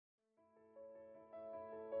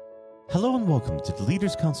Hello and welcome to the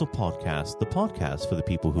Leaders Council podcast, the podcast for the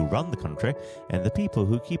people who run the country and the people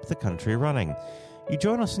who keep the country running. You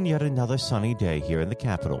join us on yet another sunny day here in the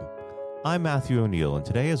capital. I'm Matthew O'Neill, and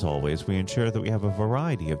today, as always, we ensure that we have a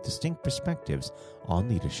variety of distinct perspectives on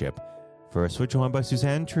leadership. First, we're joined by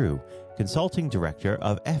Suzanne Trew, Consulting Director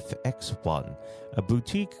of FX1, a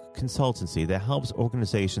boutique consultancy that helps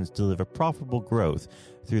organizations deliver profitable growth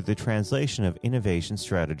through the translation of innovation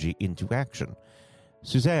strategy into action.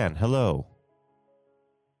 Suzanne, hello.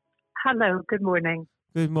 Hello, good morning.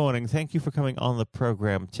 Good morning. Thank you for coming on the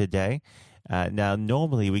program today. Now,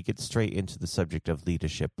 normally we get straight into the subject of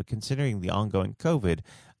leadership, but considering the ongoing COVID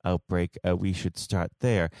outbreak, we should start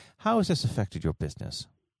there. How has this affected your business?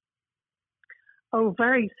 Oh,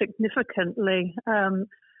 very significantly. A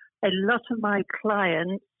lot of my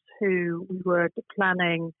clients who we were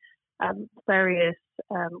planning various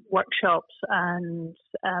workshops and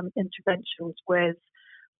interventions with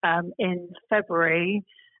in February,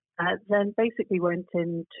 then basically went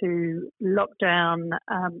into lockdown,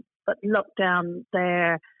 but locked down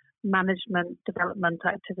their management development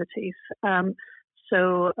activities.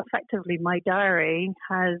 So effectively my diary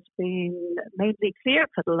has been mainly clear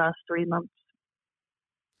for the last 3 months.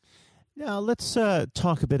 Now, let's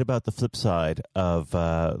talk a bit about the flip side of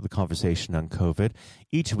the conversation on COVID.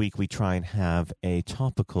 Each week we try and have a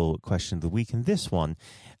topical question of the week. In this one,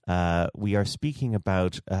 we are speaking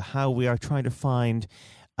about how we are trying to find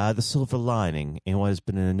the silver lining in what has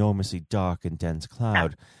been an enormously dark and dense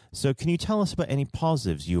cloud. So can you tell us about any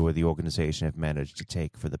positives you or the organization have managed to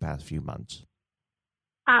take for the past few months?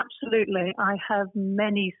 Absolutely. I have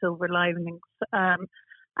many silver linings.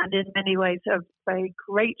 And in many ways are very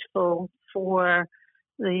grateful for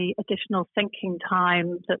the additional thinking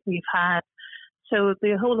time that we've had. So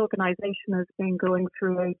the whole organization has been going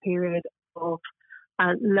through a period of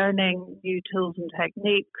learning new tools and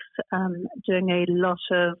techniques, doing a lot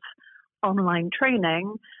of online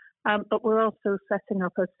training, but we're also setting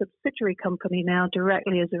up a subsidiary company now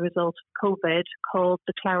directly as a result of COVID called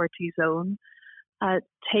the Clarity Zone,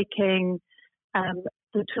 taking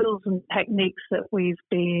the tools and techniques that we've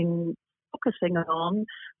been focusing on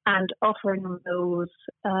and offering those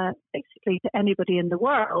basically to anybody in the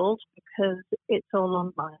world because it's all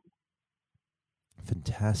online.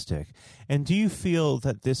 Fantastic. And do you feel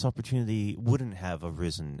that this opportunity wouldn't have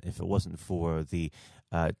arisen if it wasn't for the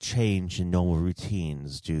change in normal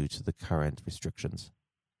routines due to the current restrictions?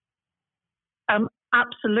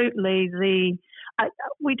 Absolutely.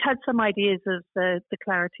 We'd had some ideas of the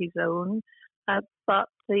Clarity Zone, but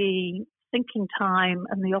the thinking time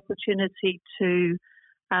and the opportunity to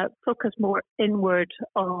focus more inward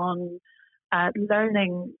on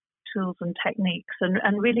learning tools and techniques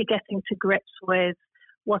and really getting to grips with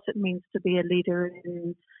what it means to be a leader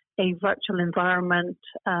in a virtual environment,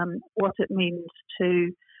 what it means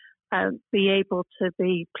to be able to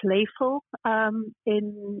be playful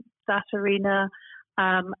in that arena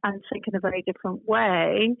and think in a very different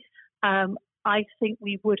way. I think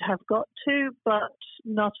we would have got to, but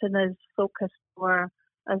not in as focused or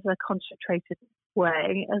as a concentrated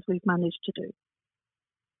way as we've managed to do.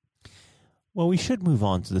 Well, we should move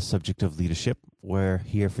on to the subject of leadership. We're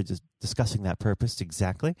here for discussing that purpose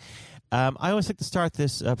exactly. I always like to start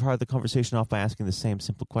this part of the conversation off by asking the same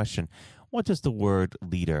simple question. What does the word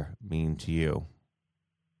leader mean to you?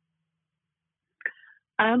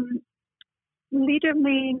 Leader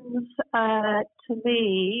means, to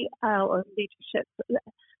me, or leadership,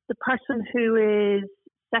 the person who is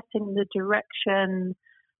setting the direction,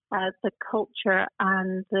 the culture,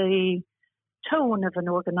 and the tone of an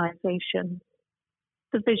organization,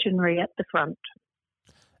 the visionary at the front.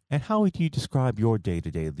 And how would you describe your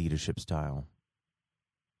day-to-day leadership style?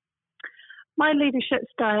 My leadership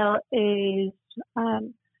style is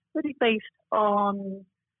really based on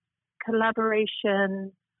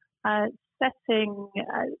collaboration, setting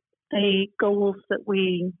the goals that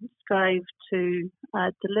we strive to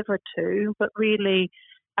deliver to, but really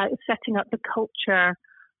setting up the culture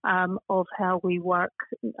of how we work,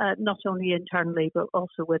 not only internally, but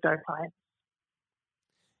also with our clients.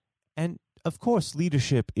 And of course,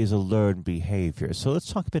 leadership is a learned behavior. So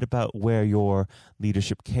let's talk a bit about where your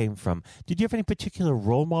leadership came from. Did you have any particular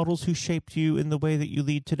role models who shaped you in the way that you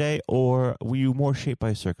lead today, or were you more shaped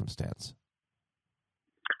by circumstance?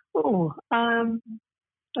 Oh,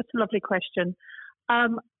 that's a lovely question.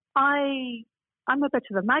 I'm a bit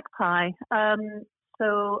of a magpie.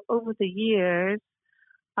 So over the years,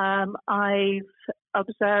 I've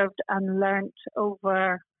observed and learnt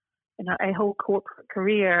over a whole corporate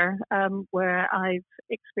career where I've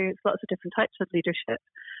experienced lots of different types of leadership.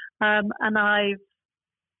 And I've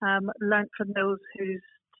learnt from those whose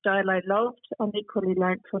style I loved, and equally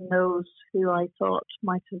learnt from those who I thought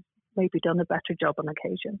might have maybe done a better job on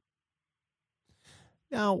occasion.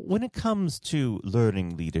 Now, when it comes to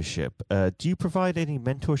learning leadership, do you provide any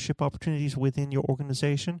mentorship opportunities within your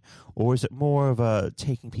organization, or is it more of a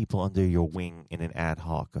taking people under your wing in an ad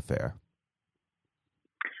hoc affair?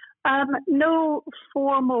 No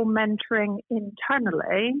formal mentoring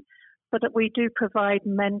internally, but we do provide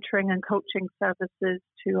mentoring and coaching services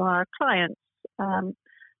to our clients.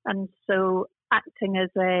 And so acting as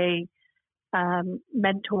a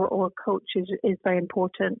mentor or coach is very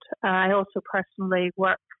important. I also personally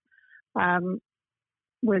work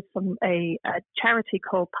with a charity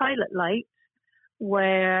called Pilot Light,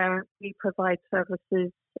 where we provide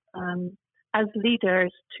services as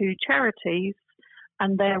leaders to charities,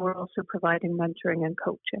 and there we're also providing mentoring and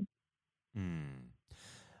coaching.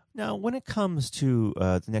 Now, when it comes to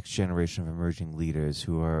the next generation of emerging leaders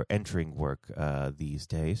who are entering work these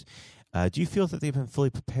days, do you feel that they've been fully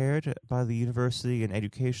prepared by the university and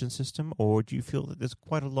education system, or do you feel that there's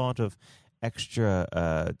quite a lot of extra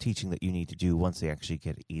teaching that you need to do once they actually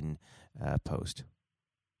get in post?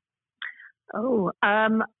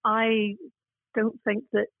 I don't think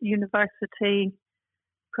that university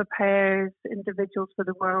prepares individuals for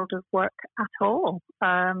the world of work at all.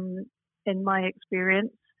 In my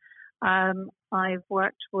experience, I've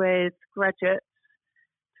worked with graduates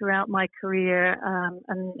throughout my career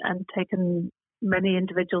and taken many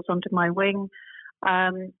individuals under my wing.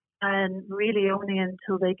 And really only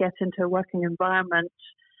until they get into a working environment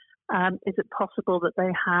is it possible that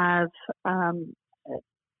they have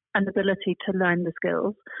an ability to learn the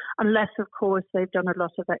skills, unless, of course, they've done a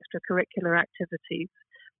lot of extracurricular activities.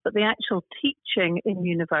 But the actual teaching in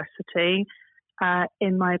university,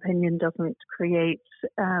 in my opinion, doesn't create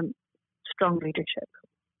strong leadership.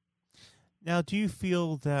 Now, do you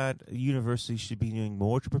feel that universities should be doing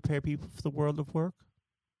more to prepare people for the world of work?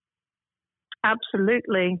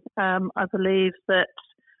 Absolutely. I believe that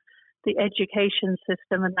the education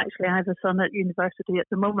system, and actually I have a son at university at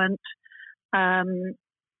the moment,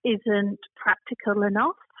 isn't practical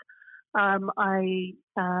enough. I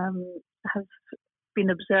have been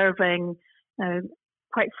observing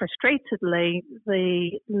quite frustratedly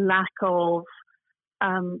the lack of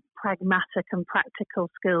pragmatic and practical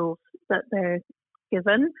skills that they're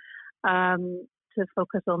given to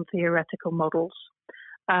focus on theoretical models.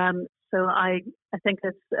 So I think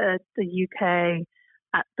as the UK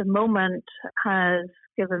at the moment has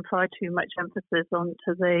given far too much emphasis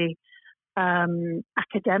onto the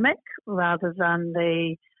academic rather than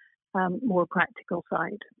the more practical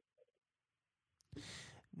side.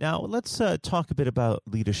 Now, let's talk a bit about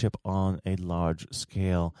leadership on a large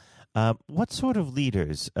scale. What sort of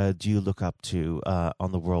leaders do you look up to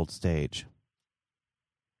on the world stage?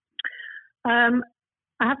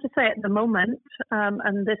 I have to say at the moment,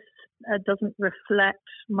 and this doesn't reflect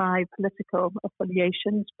my political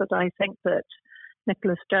affiliations, but I think that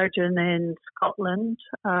Nicola Sturgeon in Scotland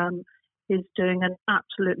is doing an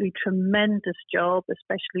absolutely tremendous job,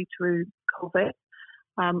 especially through COVID.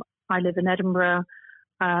 I live in Edinburgh,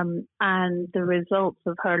 and the results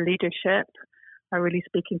of her leadership are really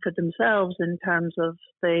speaking for themselves in terms of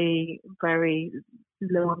the very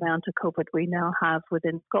low amount of COVID we now have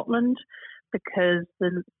within Scotland, because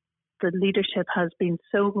the leadership has been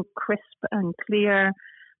so crisp and clear.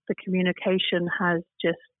 The communication has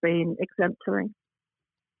just been exemplary.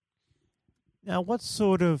 Now, what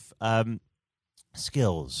sort of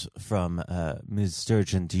skills from Ms.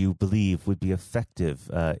 Sturgeon do you believe would be effective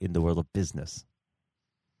in the world of business?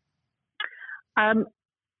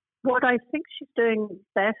 What I think she's doing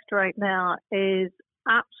best right now is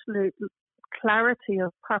absolute clarity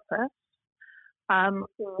of purpose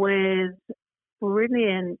with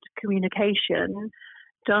brilliant communication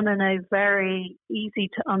done in a very easy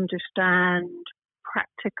to understand,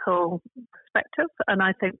 practical perspective. And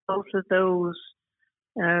I think both of those,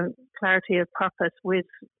 clarity of purpose with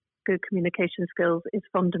good communication skills, is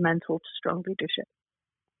fundamental to strong leadership.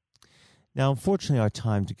 Now, unfortunately, our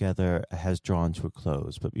time together has drawn to a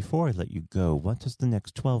close. But before I let you go, what does the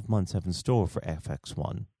next 12 months have in store for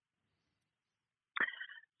FX1?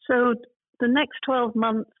 So the next 12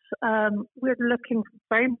 months, we're looking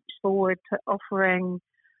very much forward to offering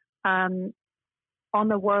on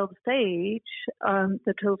the world stage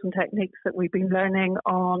the tools and techniques that we've been learning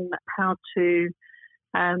on how to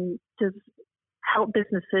help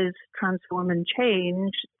businesses transform and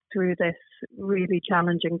change through this really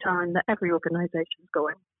challenging time that every organization is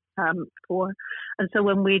going for. And so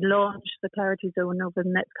when we launch the Clarity Zone over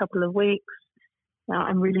the next couple of weeks,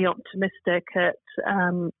 I'm really optimistic at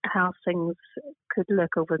how things could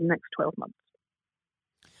look over the next 12 months.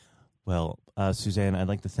 Well, Suzanne, I'd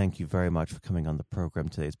like to thank you very much for coming on the program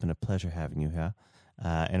today. It's been a pleasure having you here.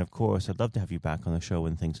 And of course, I'd love to have you back on the show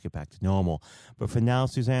when things get back to normal. But for now,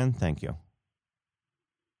 Suzanne, thank you.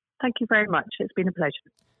 Thank you very much. It's been a pleasure.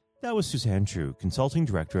 That was Suzanne Trew, Consulting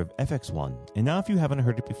Director of FX1. And now, if you haven't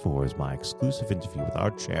heard it before, is my exclusive interview with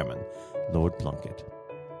our chairman, Lord Blunkett.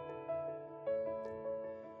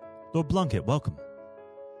 Lord Blunkett, welcome.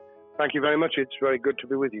 Thank you very much. It's very good to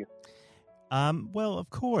be with you. Well,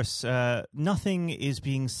 of course, nothing is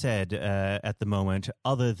being said at the moment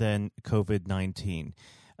other than COVID-19,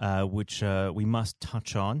 which we must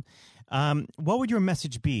touch on. What would your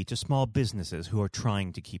message be to small businesses who are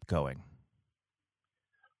trying to keep going?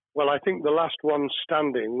 Well, I think the last ones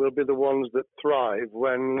standing will be the ones that thrive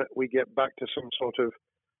when we get back to some sort of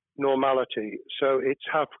normality. So it's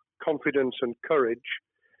have confidence and courage.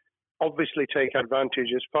 Obviously, take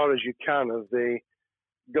advantage as far as you can of the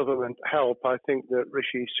government help. I think that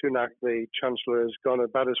Rishi Sunak, the Chancellor, has gone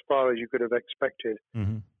about as far as you could have expected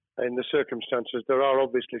in the circumstances. There are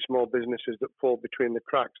obviously small businesses that fall between the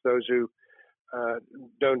cracks. Those who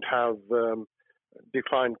don't have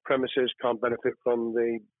defined premises can't benefit from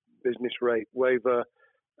the business rate waiver,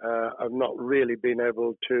 have not really been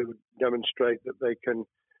able to demonstrate that they can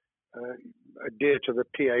adhere to the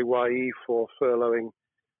PAYE for furloughing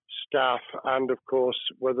staff, and of course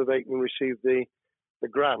whether they can receive the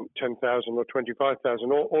grant, 10,000 or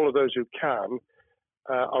 25,000. All of those who can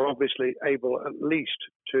are obviously able at least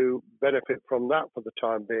to benefit from that for the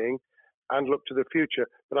time being and look to the future.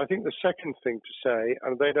 But I think the second thing to say,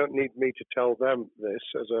 and they don't need me to tell them this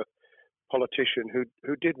as a politician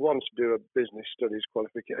who did once do a business studies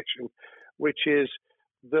qualification, which is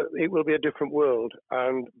that it will be a different world,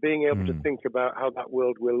 and being able to think about how that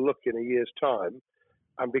world will look in a year's time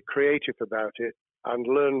and be creative about it and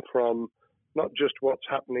learn from not just what's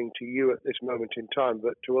happening to you at this moment in time,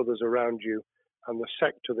 but to others around you and the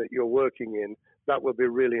sector that you're working in, that will be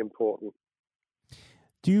really important.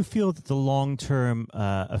 Do you feel that the long-term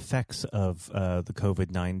effects of the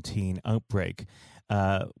COVID-19 outbreak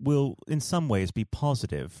will in some ways be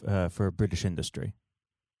positive for British industry?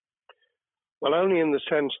 Well, only in the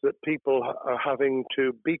sense that people are having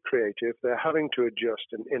to be creative, they're having to adjust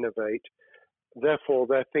and innovate. Therefore,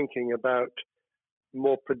 they're thinking about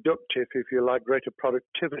more productive, if you like, greater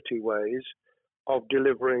productivity ways of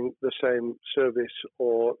delivering the same service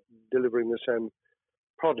or delivering the same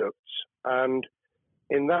products. And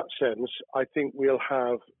in that sense, I think we'll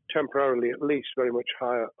have temporarily at least very much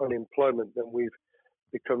higher unemployment than we've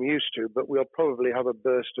become used to, but we'll probably have a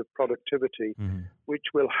burst of productivity, which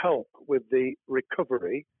will help with the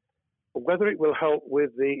recovery. Whether it will help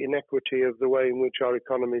with the inequity of the way in which our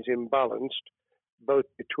economy is imbalanced, both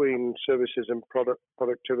between services and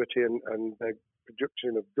productivity and the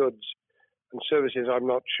production of goods and services, I'm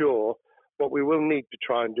not sure. What we will need to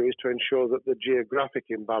try and do is to ensure that the geographic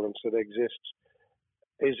imbalance that exists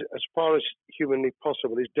is, as far as humanly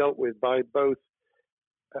possible, is dealt with by both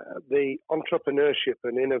the entrepreneurship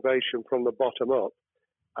and innovation from the bottom up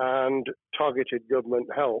and targeted government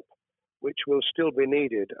help, which will still be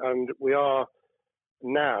needed. And we are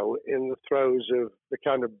now in the throes of the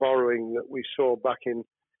kind of borrowing that we saw back in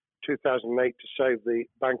 2008 to save the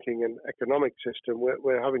banking and economic system.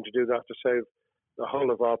 We're having to do that to save the whole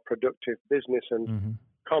of our productive business and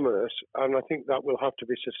commerce, and I think that will have to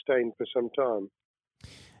be sustained for some time.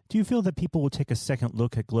 Do you feel that people will take a second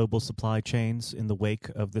look at global supply chains in the wake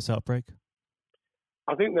of this outbreak?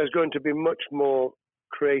 I think there's going to be much more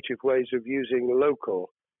creative ways of using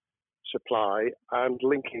local supply and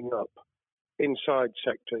linking up inside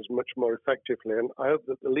sectors much more effectively. And I hope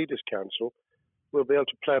that the Leaders' Council will be able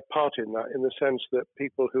to play a part in that, in the sense that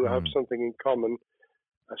people who have something in common,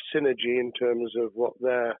 a synergy in terms of what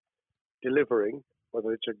they're delivering,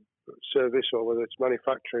 whether it's a service or whether it's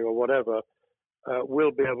manufacturing or whatever,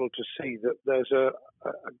 will be able to see that there's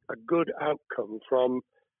a good outcome from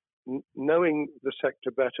knowing the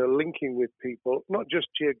sector better, linking with people, not just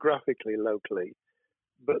geographically, locally,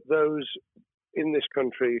 but those in this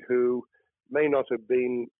country who may not have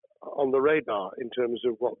been on the radar in terms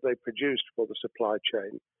of what they produced for the supply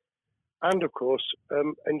chain. And of course,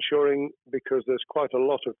 ensuring, because there's quite a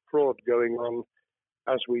lot of fraud going on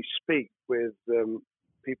as we speak with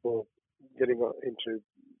people getting into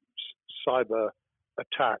cyber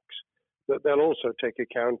attacks, that they'll also take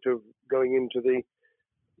account of going into the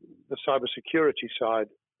cyber security side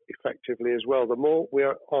effectively as well. The more we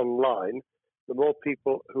are online, the more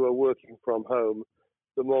people who are working from home,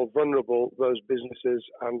 the more vulnerable those businesses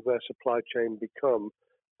and their supply chain become.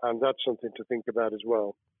 And that's something to think about as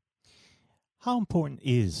well. How important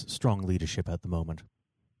is strong leadership at the moment?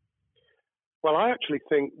 Well, I actually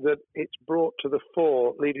think that it's brought to the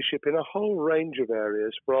fore leadership in a whole range of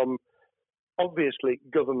areas, from obviously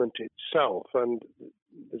government itself, and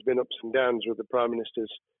there's been ups and downs with the Prime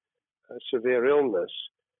Minister's severe illness,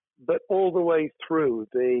 but all the way through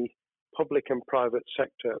the public and private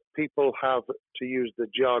sector. People have, to use the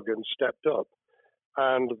jargon, stepped up,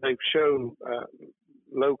 and they've shown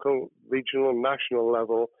local, regional, national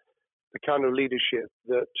level the kind of leadership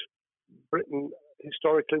that Britain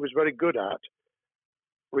historically was very good at.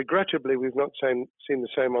 Regrettably, we've not seen the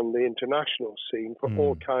same on the international scene for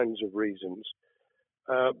all kinds of reasons,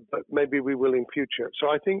 but maybe we will in future. So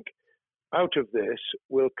I think out of this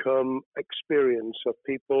will come experience of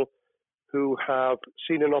people who have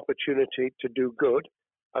seen an opportunity to do good,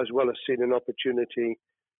 as well as seen an opportunity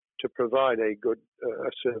to provide a good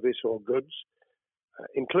service or goods,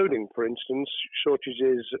 including, for instance,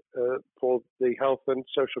 shortages for the health and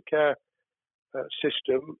social care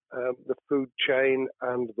system, the food chain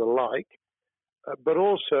and the like, but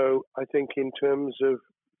also I think in terms of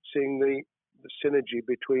seeing the synergy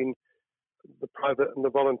between the private and the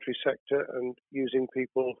voluntary sector and using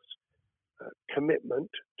people's commitment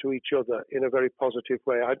to each other in a very positive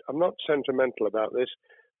way. I'm not sentimental about this.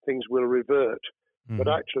 Things will revert, but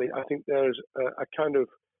actually I think there's a kind of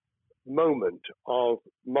moment of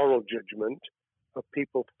moral judgment of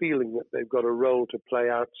people feeling that they've got a role to play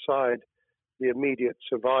outside the immediate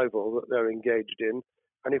survival that they're engaged in.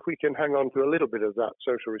 And if we can hang on to a little bit of that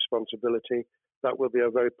social responsibility, that will be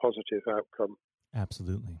a very positive outcome.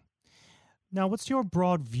 Absolutely. Now, what's your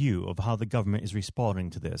broad view of how the government is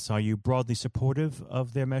responding to this? Are you broadly supportive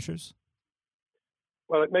of their measures?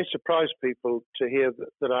 Well, it may surprise people to hear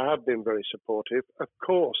that I have been very supportive. Of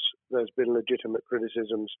course, there's been legitimate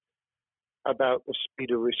criticisms about the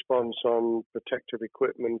speed of response on protective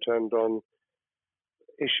equipment and on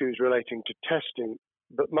issues relating to testing.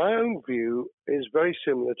 But my own view is very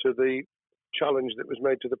similar to the challenge that was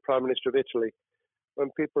made to the Prime Minister of Italy when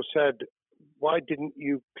people said, why didn't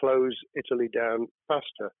you close Italy down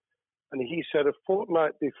faster? And he said, a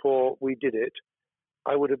fortnight before we did it,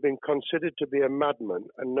 I would have been considered to be a madman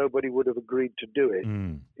and nobody would have agreed to do it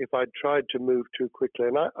if I'd tried to move too quickly.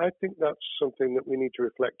 And I think that's something that we need to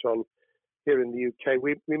reflect on here in the UK.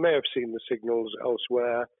 We may have seen the signals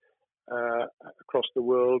elsewhere across the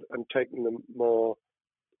world and taken them more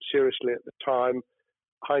seriously at the time.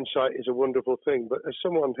 Hindsight is a wonderful thing, but as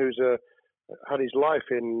someone who's had his life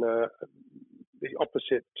in the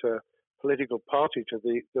opposite political party to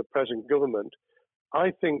the present government,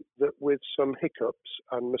 I think that with some hiccups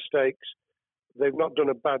and mistakes, they've not done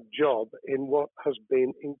a bad job in what has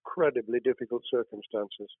been incredibly difficult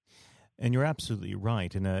circumstances. And you're absolutely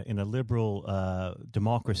right. In a liberal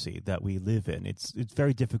democracy that we live in, it's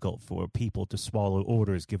very difficult for people to swallow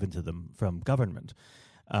orders given to them from government.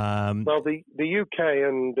 Well, the UK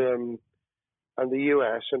and the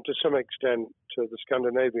US, and to some extent the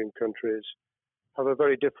Scandinavian countries, have a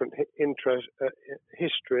very different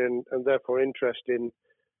history and therefore interest in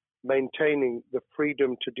maintaining the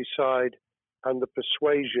freedom to decide and the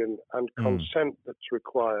persuasion and consent that's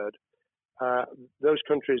required. Those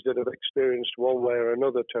countries that have experienced one way or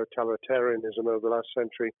another totalitarianism over the last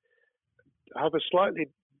century have a slightly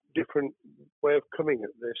different way of coming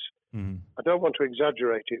at this. I don't want to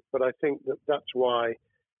exaggerate it, but I think that that's why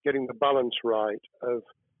getting the balance right of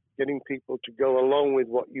getting people to go along with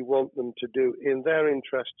what you want them to do in their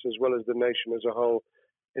interests as well as the nation as a whole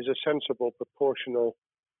is a sensible, proportional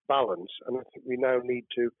balance. And I think we now need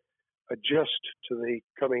to adjust to the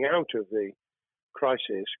coming out of the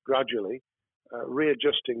crisis gradually,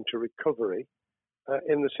 readjusting to recovery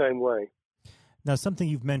in the same way. Now, something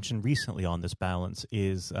you've mentioned recently on this balance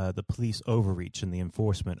is the police overreach in the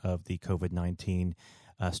enforcement of the COVID-19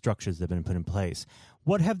 structures that have been put in place.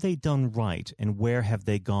 What have they done right, and where have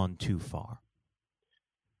they gone too far?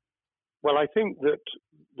 Well, I think that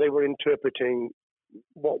they were interpreting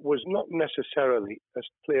what was not necessarily as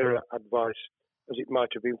clear advice as it might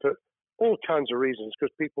have been for all kinds of reasons,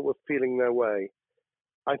 because people were feeling their way.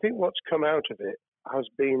 I think what's come out of it has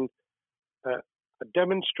been a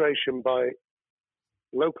demonstration by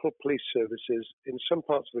local police services in some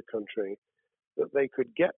parts of the country that they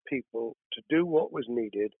could get people to do what was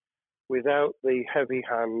needed without the heavy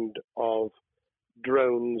hand of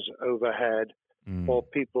drones overhead or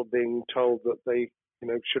people being told that they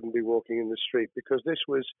shouldn't be walking in the street, because this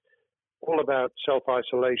was all about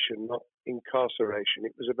self-isolation, not incarceration.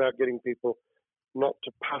 It was about getting people not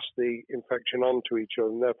to pass the infection on to each other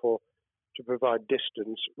and therefore to provide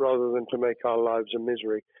distance rather than to make our lives a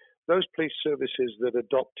misery. Those police services that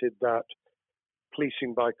adopted that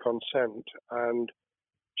policing by consent and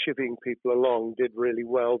chivying people along did really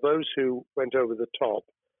well. Those who went over the top,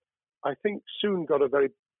 I think, soon got a very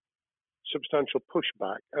substantial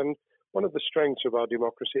pushback. And one of the strengths of our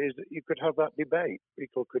democracy is that you could have that debate.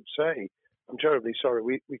 People could say, I'm terribly sorry,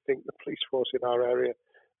 we think the police force in our area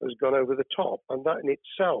has gone over the top. And that in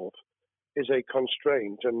itself is a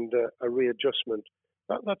constraint and a readjustment.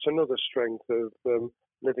 That's another strength of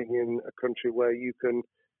living in a country where you can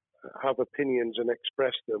have opinions and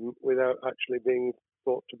express them without actually being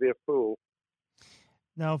thought to be a fool.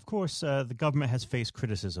 Now, of course, the government has faced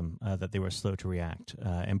criticism that they were slow to react,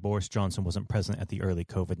 and Boris Johnson wasn't present at the early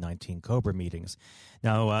COVID-19 COBRA meetings.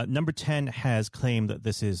 Now, Number 10 has claimed that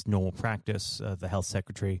this is normal practice. The health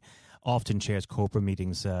secretary often chairs COBRA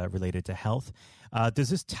meetings related to health. Does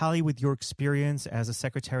this tally with your experience as a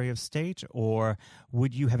Secretary of State, or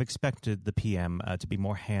would you have expected the PM to be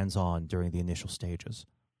more hands-on during the initial stages?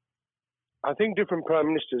 I think different prime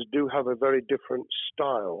ministers do have a very different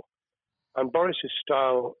style. And Boris's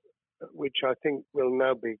style, which I think will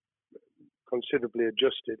now be considerably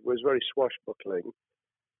adjusted, was very swashbuckling.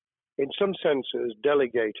 In some senses,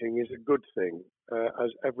 delegating is a good thing, as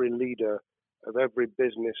every leader of every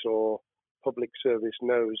business or public service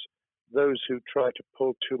knows. Those who try to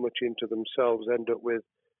pull too much into themselves end up with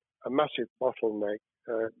a massive bottleneck,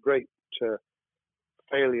 great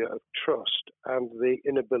failure of trust, and the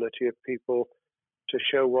inability of people to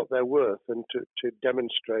show what they're worth and to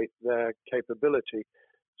demonstrate their capability.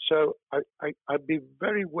 So I'd be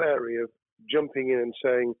very wary of jumping in and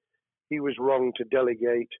saying he was wrong to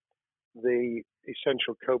delegate the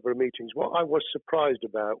essential COBRA meetings. What I was surprised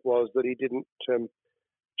about was that he didn't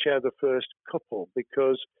chair the first couple,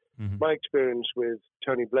 because my experience with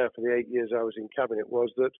Tony Blair for the 8 years I was in cabinet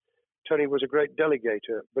was that Tony was a great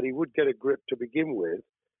delegator, but he would get a grip to begin with,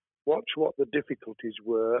 watch what the difficulties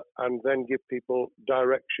were, and then give people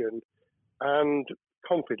direction and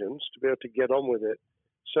confidence to be able to get on with it.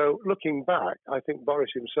 So looking back, I think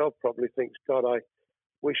Boris himself probably thinks, God, I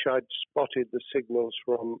wish I'd spotted the signals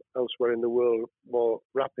from elsewhere in the world more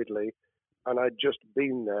rapidly, and I'd just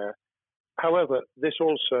been there. However, this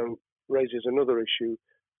also raises another issue.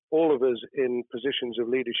 All of us in positions of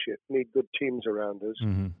leadership need good teams around us.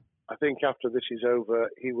 I think after this is over,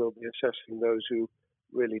 he will be assessing those who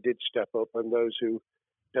really did step up and those who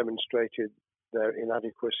demonstrated their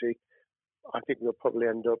inadequacy. I think we'll probably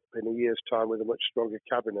end up in a year's time with a much stronger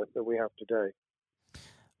cabinet than we have today.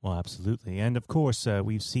 Well, absolutely. And of course,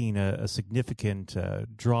 we've seen a significant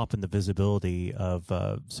drop in the visibility of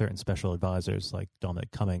certain special advisors like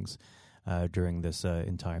Dominic Cummings during this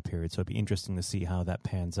entire period. So it'd be interesting to see how that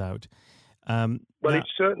pans out. It's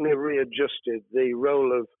certainly readjusted the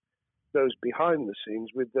role of those behind the scenes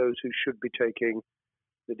with those who should be taking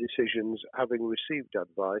the decisions, having received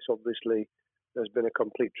advice. Obviously, there's been a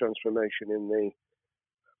complete transformation in the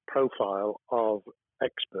profile of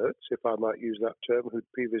experts, if I might use that term,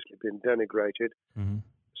 who'd previously been denigrated.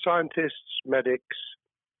 Scientists, medics,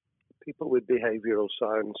 people with behavioral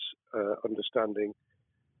science understanding.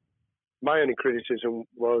 My only criticism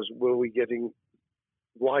was, were we getting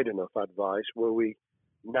wide enough advice? Were we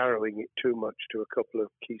narrowing it too much to a couple of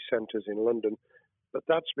key centres in London? But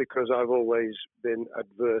that's because I've always been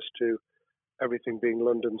adverse to everything being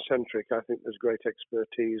London-centric. I think there's great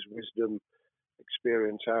expertise, wisdom,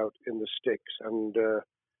 experience out in the sticks, and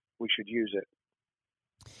we should use it.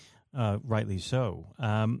 Rightly so.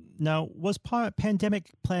 Now, was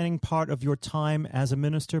pandemic planning part of your time as a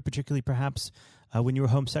minister, particularly perhaps when you were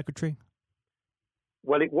Home Secretary?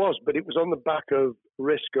 Well, it was, but it was on the back of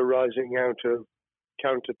risk arising out of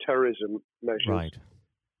counter-terrorism measures. Right.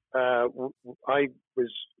 I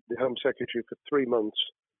was the Home Secretary for 3 months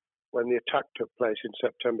when the attack took place in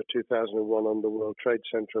September 2001 on the World Trade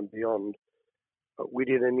Center and beyond. We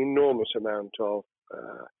did an enormous amount of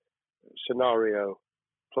scenario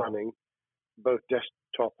planning, both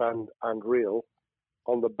desktop and real.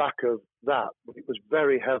 On the back of that, it was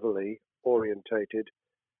very heavily orientated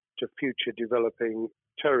to future developing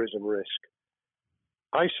terrorism risk.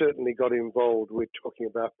 I certainly got involved with talking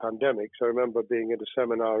about pandemics. I remember being at a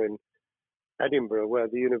seminar in Edinburgh where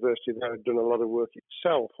the university there had done a lot of work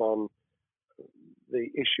itself on the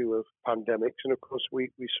issue of pandemics. And of course,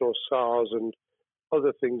 we saw SARS and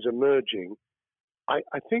other things emerging. I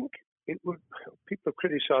think people have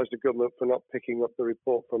criticised the government for not picking up the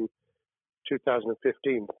report from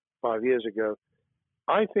 2015, 5 years ago.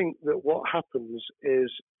 I think that what happens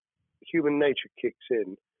is human nature kicks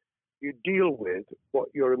in. You deal with what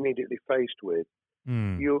you're immediately faced with.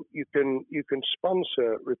 You can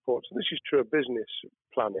sponsor reports, and this is true of business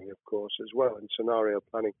planning, of course, as well, and scenario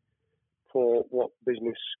planning for what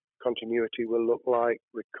business continuity will look like,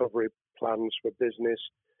 recovery plans for business,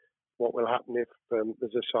 what will happen if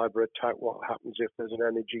there's a cyber attack, what happens if there's an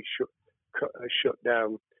energy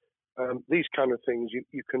shutdown. These kind of things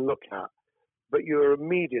you can look at, but you're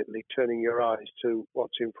immediately turning your eyes to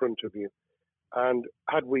what's in front of you. And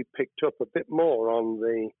had we picked up a bit more on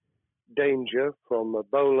the danger from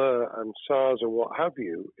Ebola and SARS and what have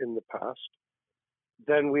you in the past,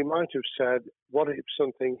 then we might have said, what if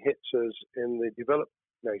something hits us in the developed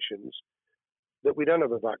nations that we don't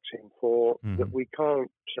have a vaccine for, that we can't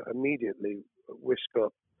immediately whisk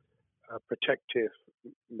up protective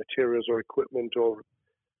materials or equipment, or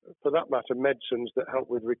for that matter, medicines that help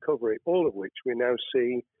with recovery, all of which we now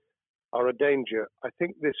see are a danger. I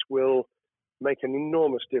think this will make an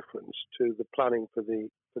enormous difference to the planning for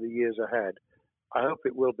the years ahead. I hope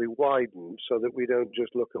it will be widened so that we don't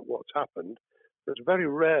just look at what's happened, but very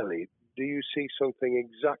rarely do you see something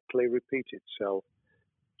exactly repeat itself.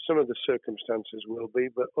 Some of the circumstances will be,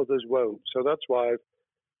 but others won't. So that's why I've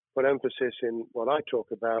put emphasis in what I talk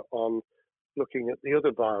about on looking at the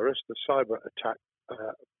other virus, the cyber attack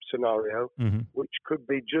scenario, which could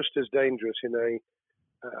be just as dangerous in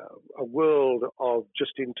a world of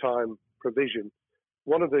just-in-time provision.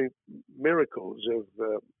 One of the miracles of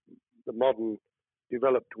the modern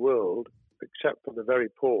developed world, except for the very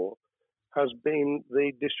poor, has been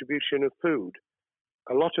the distribution of food.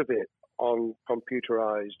 A lot of it on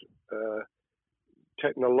computerized,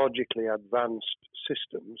 technologically advanced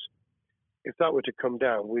systems. If that were to come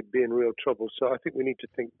down, we'd be in real trouble. So I think we need to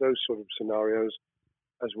think those sort of scenarios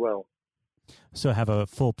as well. So have a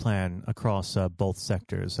full plan across both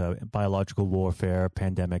sectors, biological warfare,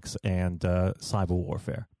 pandemics, and cyber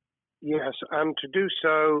warfare. Yes, and to do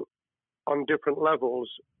so on different levels.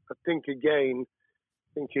 I think, again,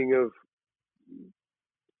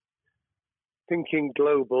 thinking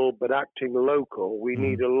global but acting local, we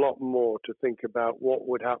need a lot more to think about what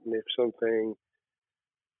would happen if something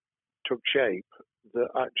took shape that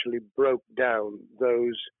actually broke down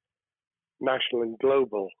those national and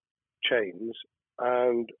global chains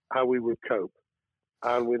and how we would cope.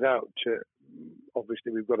 And without,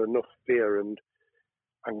 obviously, we've got enough fear and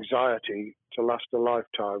anxiety to last a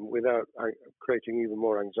lifetime. Without creating even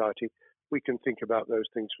more anxiety, we can think about those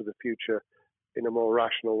things for the future in a more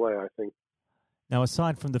rational way, I think. Now,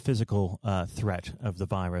 aside from the physical threat of the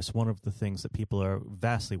virus, one of the things that people are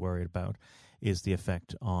vastly worried about is the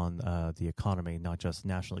effect on the economy, not just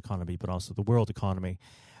national economy, but also the world economy.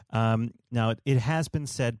 Now, it has been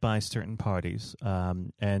said by certain parties,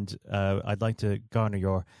 and I'd like to garner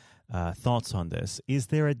your thoughts on this. Is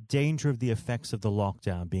there a danger of the effects of the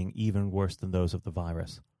lockdown being even worse than those of the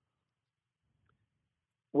virus?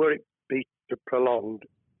 Were it be prolonged,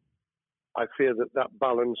 I fear that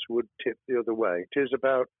balance would tip the other way. It is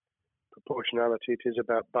about proportionality. It is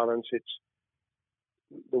about balance. It's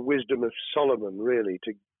the wisdom of Solomon, really,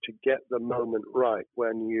 to get the moment right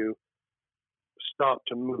when you start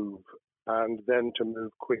to move and then to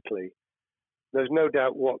move quickly. There's no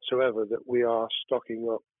doubt whatsoever that we are stocking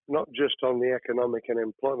up, not just on the economic and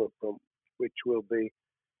employment front, which will be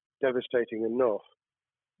devastating enough,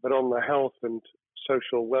 but on the health and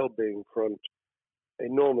social well-being front,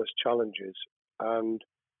 enormous challenges, and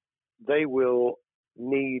they will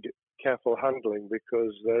need careful handling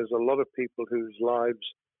because there's a lot of people whose lives,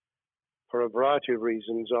 for a variety of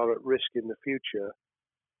reasons, are at risk in the future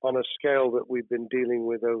on a scale that we've been dealing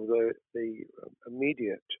with over the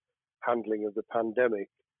immediate handling of the pandemic,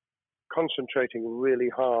 concentrating really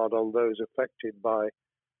hard on those affected by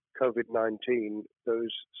COVID-19, those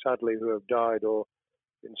sadly who have died or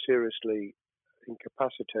been seriously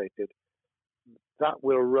incapacitated. That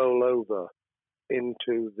will roll over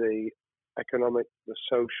into the economic, the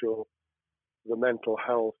social, the mental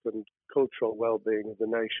health and cultural well-being of the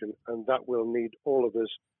nation, and that will need all of us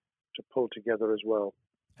to pull together as well.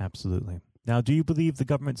 Absolutely. Now, do you believe the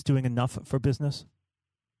government's doing enough for business?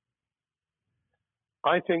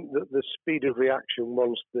 I think that the speed of reaction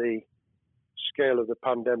once the scale of the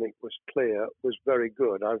pandemic was clear was very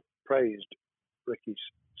good. I've praised Rishi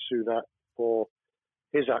Sunak for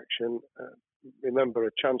his action. Remember,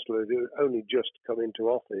 a chancellor who only just come into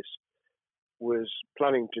office was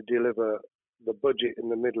planning to deliver the budget in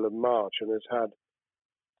the middle of March and has had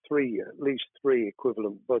at least three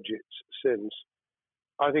equivalent budgets since.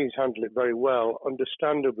 I think he's handled it very well.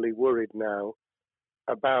 Understandably worried now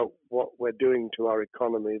about what we're doing to our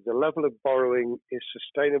economy. The level of borrowing is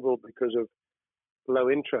sustainable because of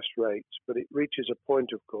low interest rates, but it reaches a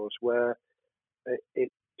point, of course, where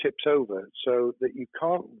it tips over so that you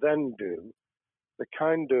can't then do the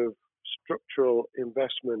kind of structural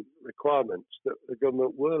investment requirements that the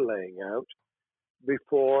government were laying out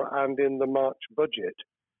before and in the March budget.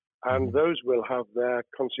 And those will have their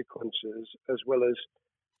consequences as well as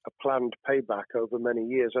a planned payback over many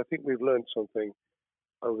years. I think we've learned something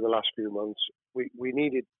over the last few months. We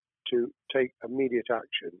needed to take immediate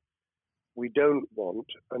action. We don't want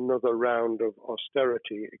another round of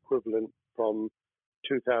austerity equivalent from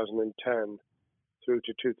 2010 through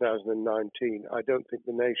to 2019. I don't think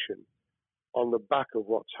the nation, on the back of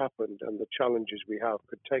what's happened and the challenges we have,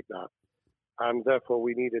 could take that. And therefore,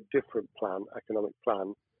 we need a different plan, economic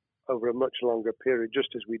plan, over a much longer period, just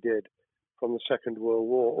as we did from the Second World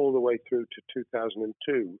War all the way through to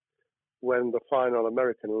 2002, when the final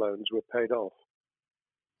American loans were paid off.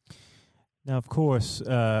 Now, of course,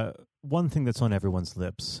 one thing that's on everyone's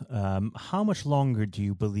lips, how much longer do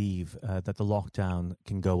you believe that the lockdown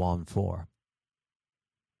can go on for?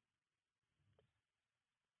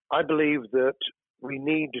 I believe that we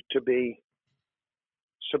need to be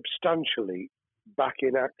substantially back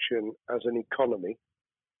in action as an economy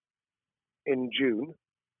in June.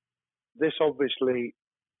 This obviously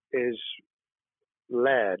is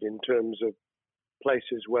led in terms of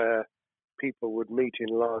places where people would meet in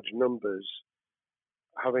large numbers,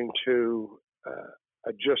 having to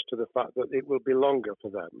adjust to the fact that it will be longer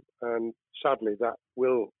for them. And sadly, that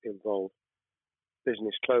will involve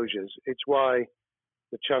business closures. It's why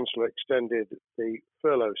the Chancellor extended the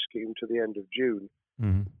furlough scheme to the end of June.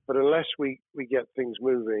 Mm-hmm. But unless we get things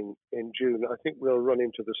moving in June, I think we'll run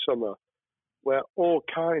into the summer where all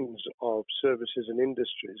kinds of services and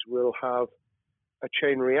industries will have a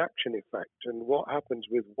chain reaction effect. And what happens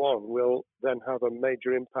with one will then have a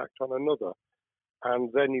major impact on another.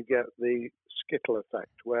 And then you get the skittle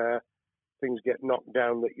effect where things get knocked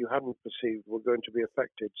down that you hadn't perceived were going to be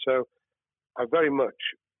affected. So I very much,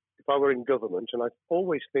 if I were in government, and I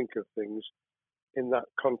always think of things in that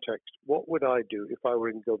context, what would I do if I were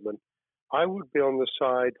in government? I would be on the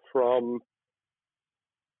side from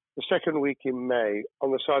the second week in May,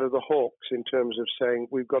 on the side of the hawks in terms of saying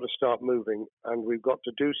we've got to start moving, and we've got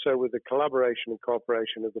to do so with the collaboration and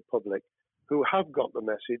cooperation of the public who have got the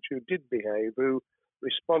message, who did behave, who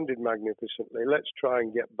responded magnificently. Let's try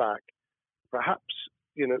and get back, perhaps,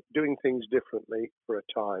 doing things differently for a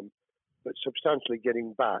time, but substantially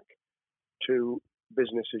getting back to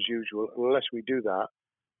business as usual. And unless we do that,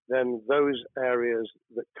 then those areas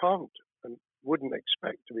that can't and wouldn't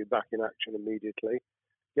expect to be back in action immediately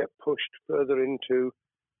get pushed further into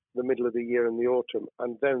the middle of the year and the autumn,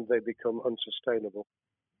 and then they become unsustainable.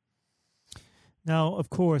 Now, of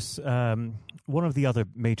course, one of the other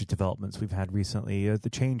major developments we've had recently are the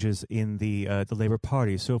changes in the Labour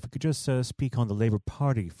Party. So if we could just speak on the Labour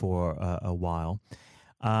Party for a while.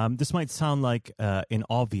 This might sound like an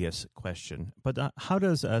obvious question, but how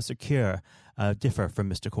does Sir Keir differ from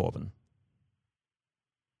Mr. Corbyn?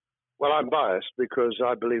 Well, I'm biased because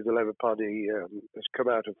I believe the Labour Party has come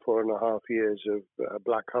out of 4.5 years of a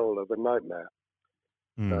black hole of a nightmare,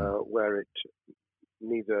 where it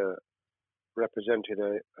neither represented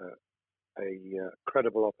a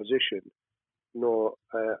credible opposition nor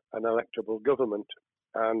an electable government,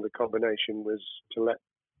 and the combination was to let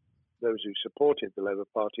those who supported the Labour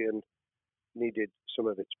Party and needed some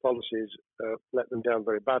of its policies let them down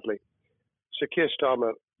very badly. Sir Keir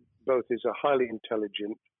Starmer both is a highly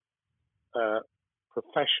intelligent,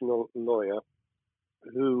 professional lawyer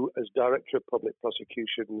who, as Director of Public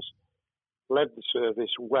Prosecutions, led the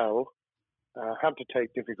service well, had to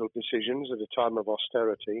take difficult decisions at a time of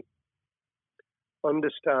austerity,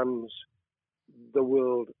 understands the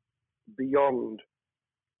world beyond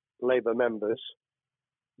Labour members,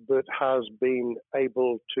 but has been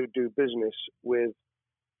able to do business with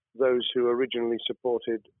those who originally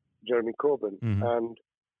supported Jeremy Corbyn and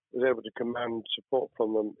was able to command support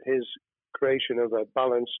from them. His creation of a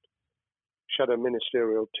balanced shadow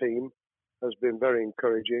ministerial team has been very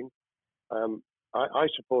encouraging. I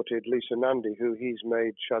supported Lisa Nandy, who he's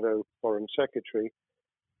made shadow foreign secretary,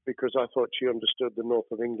 because I thought she understood the north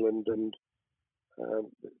of England and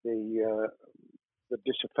the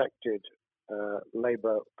disaffected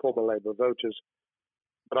former Labour voters.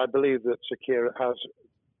 But I believe that Sir Keir has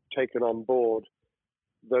taken on board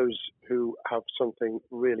those who have something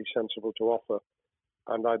really sensible to offer.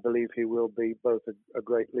 And I believe he will be both a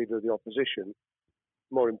great leader of the opposition.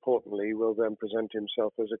 More importantly, he will then present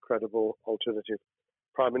himself as a credible alternative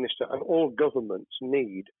prime minister. And all governments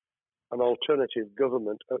need an alternative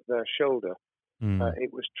government at their shoulder.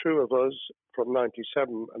 It was true of us from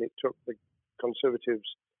 97, and it took the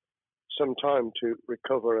Conservatives some time to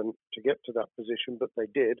recover and to get to that position, but they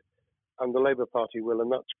did, and the Labour Party will,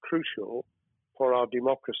 and that's crucial for our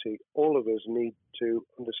democracy. All of us need to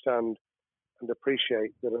understand and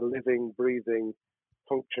appreciate that a living, breathing,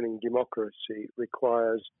 functioning democracy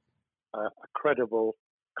requires a credible,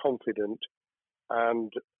 confident,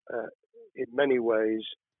 and in many ways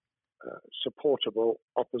supportable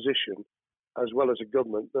opposition, as well as a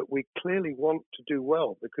government that we clearly want to do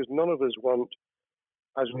well, because none of us want,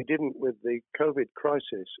 as we didn't with the COVID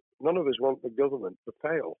crisis, none of us want the government to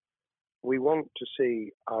fail. We want to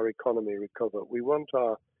see our economy recover. We want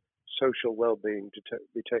our social well-being to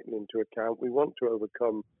be taken into account. We want to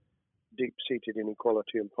overcome deep-seated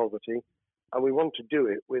inequality and poverty, and we want to do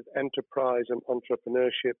it with enterprise and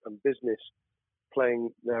entrepreneurship and business playing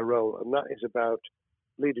their role, and that is about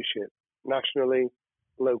leadership nationally,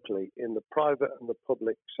 locally, in the private and the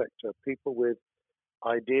public sector, people with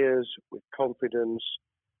ideas, with confidence,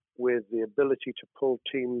 with the ability to pull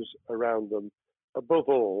teams around them, above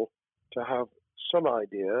all, to have some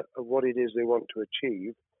idea of what it is they want to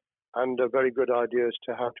achieve and a very good idea as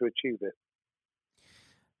to how to achieve it.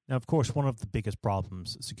 Now, of course, one of the biggest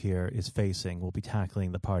problems Secure is facing will be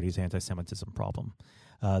tackling the party's anti-Semitism problem.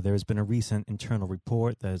 There has been a recent internal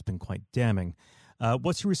report that has been quite damning.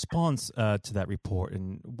 What's your response to that report,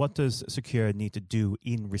 and what does Secure need to do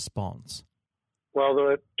in response? Well,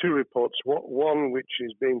 there are two reports. One which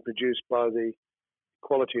is being produced by the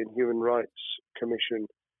Equality and Human Rights Commission,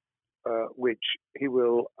 which he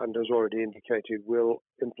will, and has already indicated, will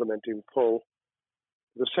implement in full.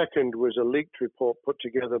 The second was a leaked report put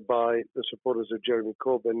together by the supporters of Jeremy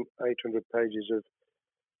Corbyn, 800 pages of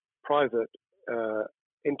private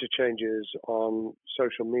interchanges on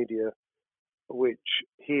social media, which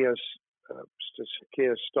he has,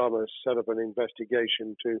 Keir Starmer, set up an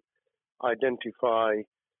investigation to identify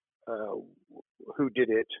who did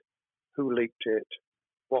it, who leaked it,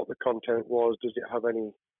 what the content was, does it have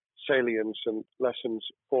any salience and lessons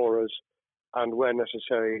for us, and where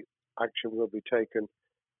necessary, action will be taken.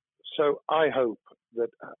 So I hope that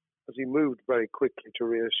as he moved very quickly to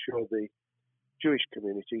reassure the Jewish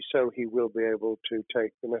community, so he will be able to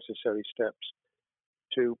take the necessary steps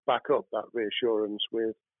to back up that reassurance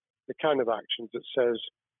with the kind of actions that says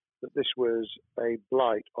that this was a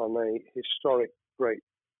blight on a historic, great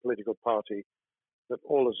political party that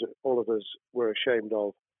all of us were ashamed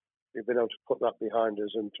of. We've been able to put that behind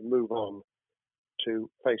us and to move on to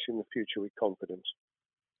facing the future with confidence.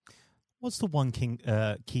 What's the one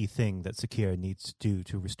key thing that Secure needs to do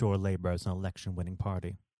to restore Labour as an election-winning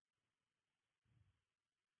party?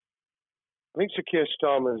 I think Sir Keir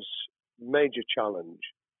Starmer's major challenge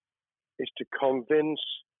is to convince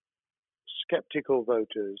sceptical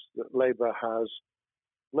voters that Labour has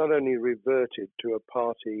not only reverted to a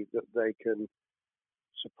party that they can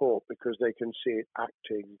support because they can see it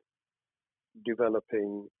acting,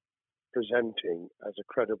 developing, presenting as a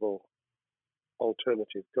credible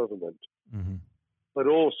alternative government, but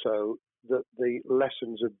also that the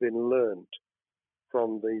lessons have been learned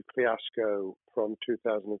from the fiasco from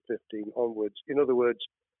 2015 onwards. In other words,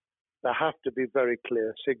 there have to be very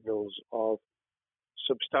clear signals of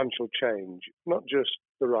substantial change, not just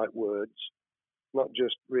the right words, not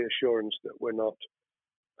just reassurance that we're not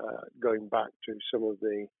going back to some of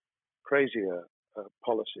the crazier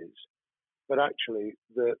policies, but actually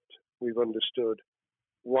that we've understood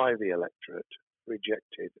why the electorate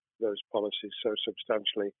rejected those policies so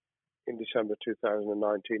substantially in December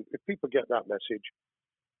 2019. If people get that message,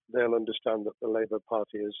 they'll understand that the Labour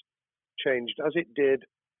Party has changed, as it did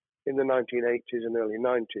in the 1980s and early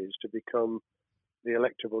 90s, to become the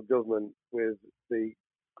electable government with the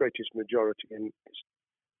greatest majority and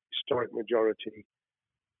historic majority,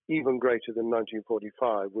 even greater than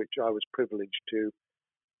 1945, which I was privileged to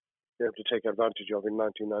be able to take advantage of in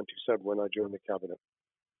 1997 when I joined the cabinet.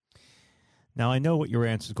 Now, I know what your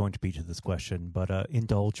answer is going to be to this question, but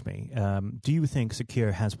indulge me. Do you think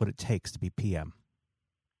Secure has what it takes to be PM?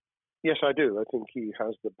 Yes, I do. I think he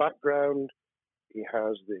has the background, he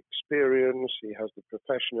has the experience, he has the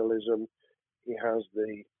professionalism, he has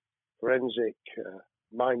the forensic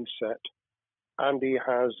mindset, and he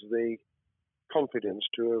has the confidence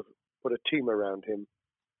to have put a team around him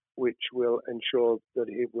which will ensure that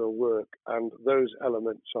it will work. And those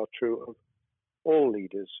elements are true of all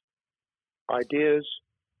leaders. Ideas,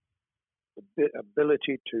 the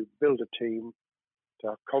ability to build a team, to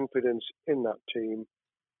have confidence in that team,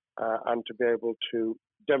 and to be able to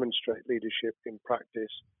demonstrate leadership in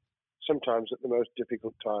practice, sometimes at the most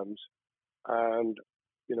difficult times. And,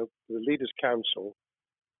 you know, the Leaders' Council,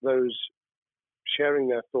 those sharing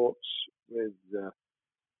their thoughts with the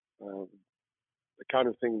kind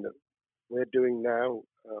of thing that we're doing now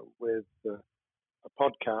with a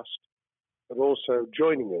podcast, but also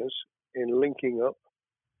joining us in linking up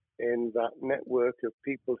in that network of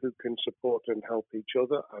people who can support and help each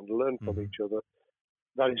other and learn from each other.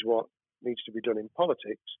 That is what needs to be done in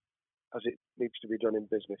politics. as it needs to be done in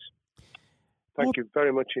business. Thank you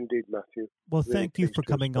very much indeed, Matthew. Well, Really thank you for pleased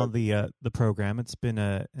to have coming on spoken. the program. It's been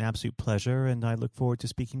an absolute pleasure, and I look forward to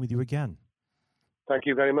speaking with you again. Thank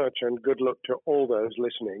you very much, and good luck to all those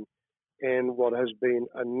listening in what has been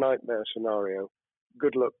a nightmare scenario.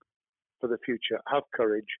 Good luck for the future. Have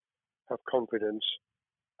courage, have confidence,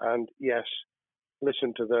 and yes,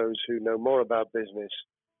 listen to those who know more about business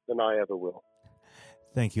than I ever will.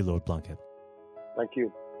 Thank you, Lord Blunkett. Thank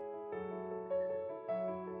you.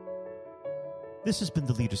 This has been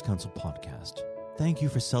the Leaders Council podcast. Thank you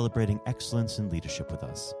for celebrating excellence in leadership with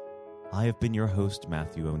us. I have been your host,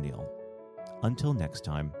 Matthew O'Neill. Until next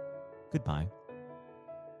time, goodbye.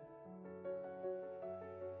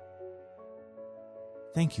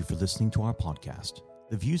 Thank you for listening to our podcast.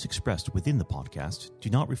 The views expressed within the podcast do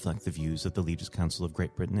not reflect the views of the Leaders Council of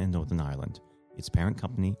Great Britain and Northern Ireland, its parent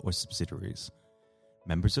company or subsidiaries,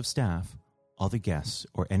 members of staff, other guests,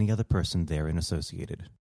 or any other person therein associated.